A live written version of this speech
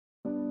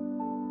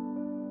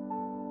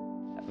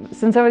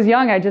Since I was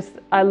young,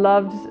 I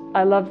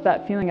loved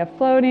that feeling of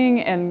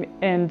floating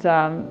and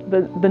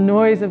the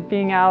noise of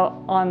being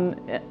out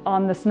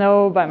on the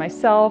snow by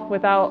myself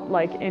without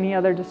like any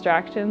other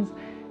distractions.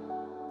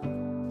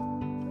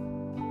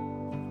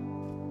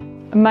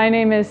 My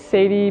name is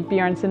Sadie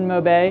Bjornsen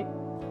Maubet.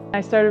 I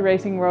started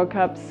racing World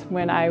Cups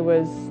when I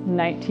was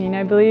 19,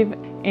 I believe,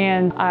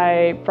 and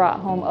I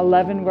brought home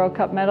 11 World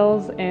Cup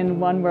medals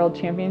and 1 World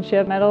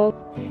Championship medal.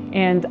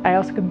 And I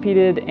also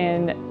competed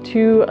in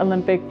 2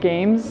 Olympic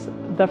Games,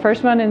 the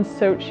first one in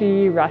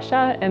Sochi,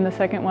 Russia, and the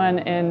second one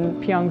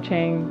in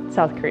Pyeongchang,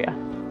 South Korea.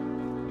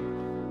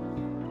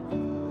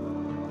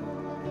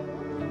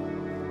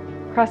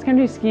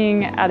 Cross-country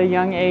skiing at a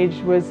young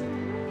age was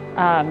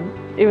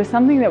it was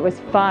something that was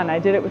fun. I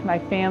did it with my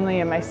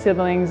family and my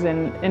siblings,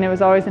 and it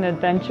was always an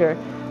adventure.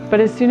 But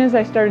as soon as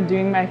I started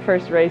doing my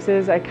first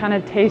races, I kind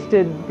of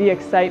tasted the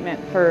excitement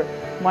for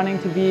wanting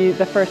to be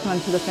the first one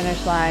to the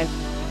finish line.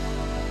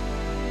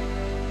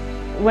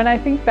 When I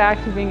think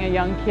back to being a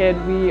young kid,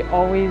 we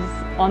always,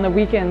 on the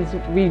weekends,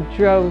 we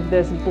drove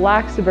this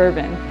black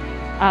Suburban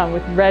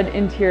with red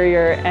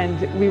interior,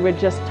 and we would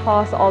just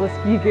toss all the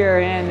ski gear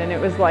in, and it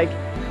was like,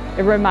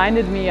 it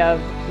reminded me of,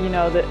 you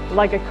know,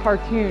 like a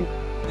cartoon.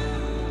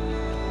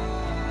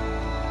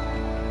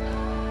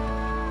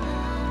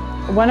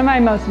 One of my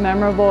most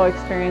memorable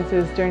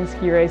experiences during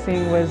ski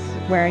racing was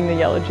wearing the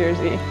yellow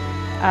jersey.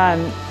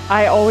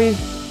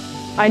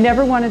 I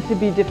never wanted to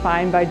be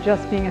defined by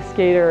just being a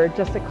skater or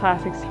just a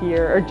classic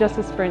skier or just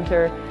a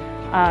sprinter.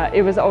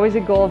 It was always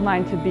a goal of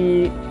mine to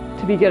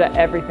be good at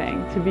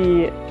everything, to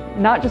be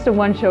not just a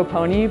one-show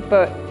pony,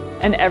 but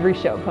an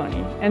every-show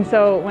pony. And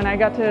so when I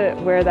got to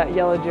wear that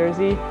yellow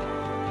jersey,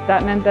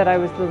 that meant that I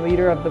was the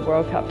leader of the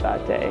World Cup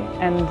that day.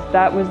 And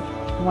that was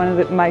one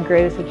of my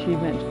greatest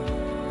achievements.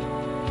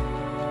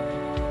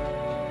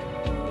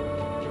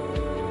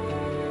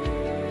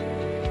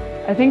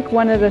 I think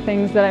one of the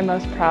things that I'm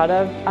most proud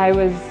of, I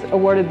was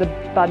awarded the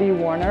Buddy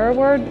Warner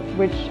Award,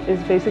 which is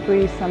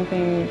basically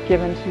something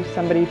given to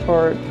somebody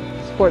for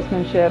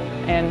sportsmanship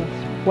and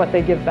what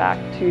they give back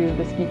to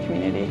the ski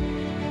community.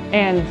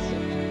 And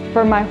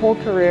for my whole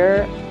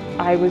career,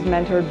 I was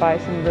mentored by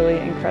some really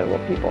incredible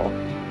people.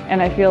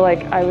 And I feel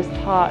like I was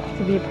taught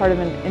to be part of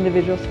an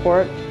individual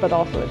sport, but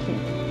also a team.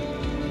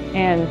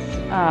 And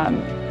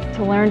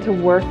to learn to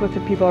work with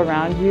the people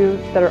around you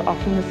that are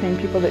often the same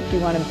people that you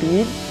want to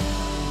beat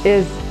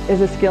is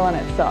a skill in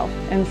itself.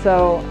 And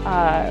so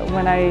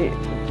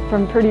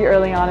from pretty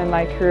early on in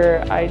my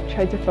career, I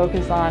tried to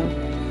focus on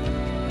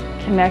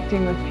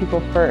connecting with people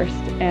first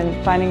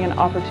and finding an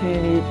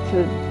opportunity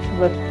to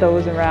lift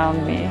those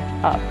around me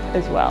up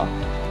as well.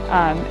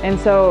 And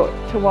so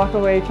to walk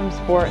away from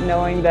sport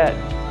knowing that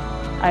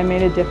I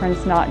made a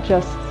difference not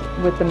just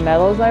with the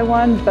medals I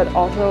won, but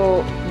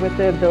also with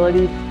the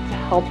ability to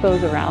help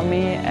those around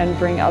me and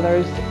bring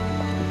others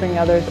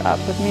up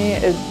with me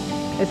is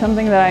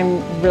something that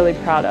I'm really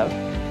proud of.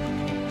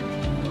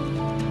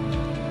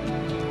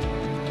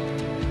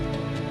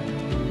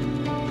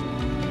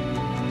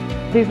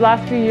 These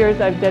last few years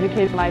I've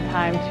dedicated my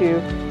time to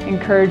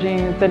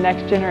encouraging the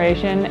next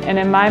generation, and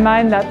in my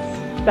mind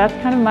that's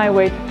kind of my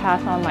way to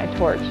pass on my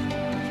torch.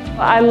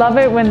 I love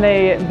it when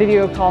they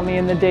video call me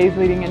in the days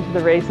leading into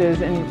the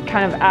races and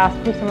kind of ask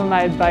for some of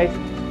my advice.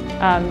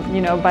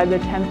 You know, by the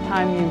 10th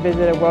time you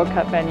visit a World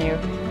Cup venue,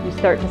 you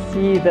start to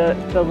see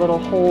the little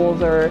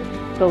holes or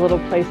the little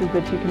places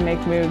that you can make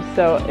moves.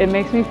 So it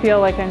makes me feel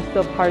like I'm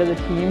still part of the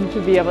team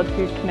to be able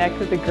to connect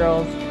with the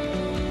girls.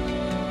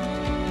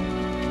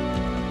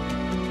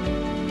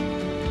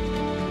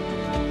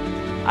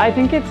 I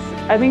think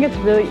it's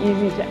really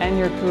easy to end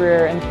your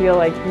career and feel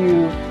like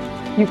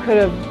you could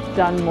have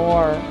done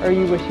more or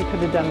you wish you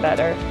could have done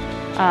better.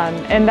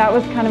 And that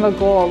was kind of a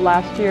goal.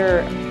 Last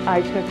year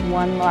I took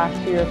one last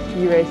year of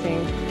ski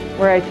racing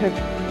where I took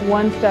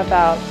one step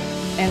out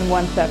and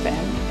one step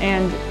in.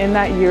 And in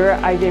that year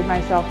I gave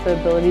myself the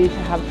ability to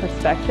have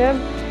perspective.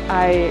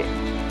 I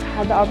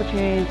had the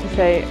opportunity to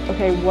say,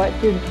 okay,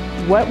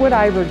 what would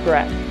I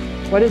regret?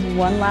 What is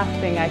one last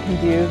thing I can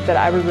do that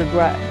I would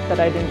regret that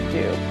I didn't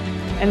do?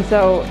 And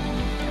so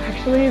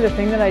actually the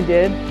thing that I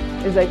did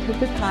is I took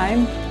the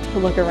time to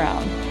look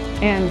around.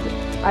 And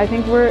I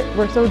think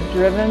we're so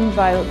driven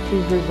by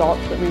these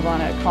results that we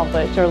want to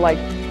accomplish, or like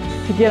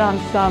to get on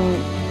some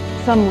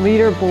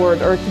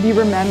leaderboard or to be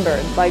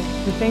remembered. Like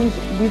the things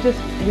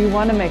we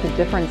want to make a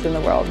difference in the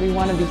world. We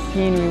want to be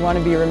seen, we want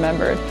to be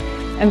remembered.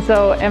 And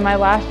so in my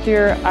last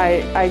year,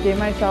 I gave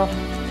myself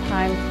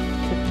time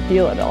to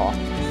feel it all.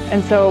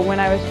 And so when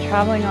I was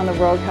traveling on the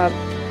World Cup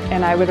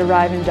and I would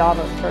arrive in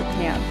Davos for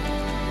camp,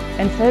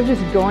 instead of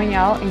just going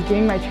out and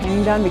getting my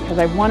training done because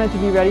I wanted to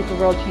be ready for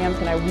World Champs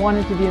and I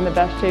wanted to be in the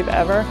best shape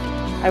ever,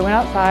 I went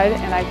outside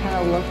and I kind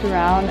of looked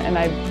around and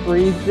I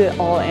breathed it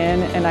all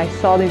in, and I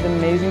saw these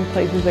amazing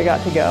places I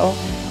got to go.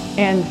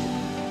 And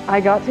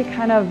I got to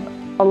kind of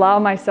allow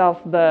myself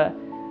the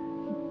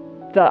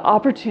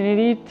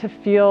opportunity to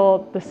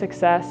feel the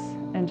success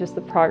and just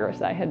the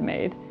progress I had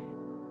made.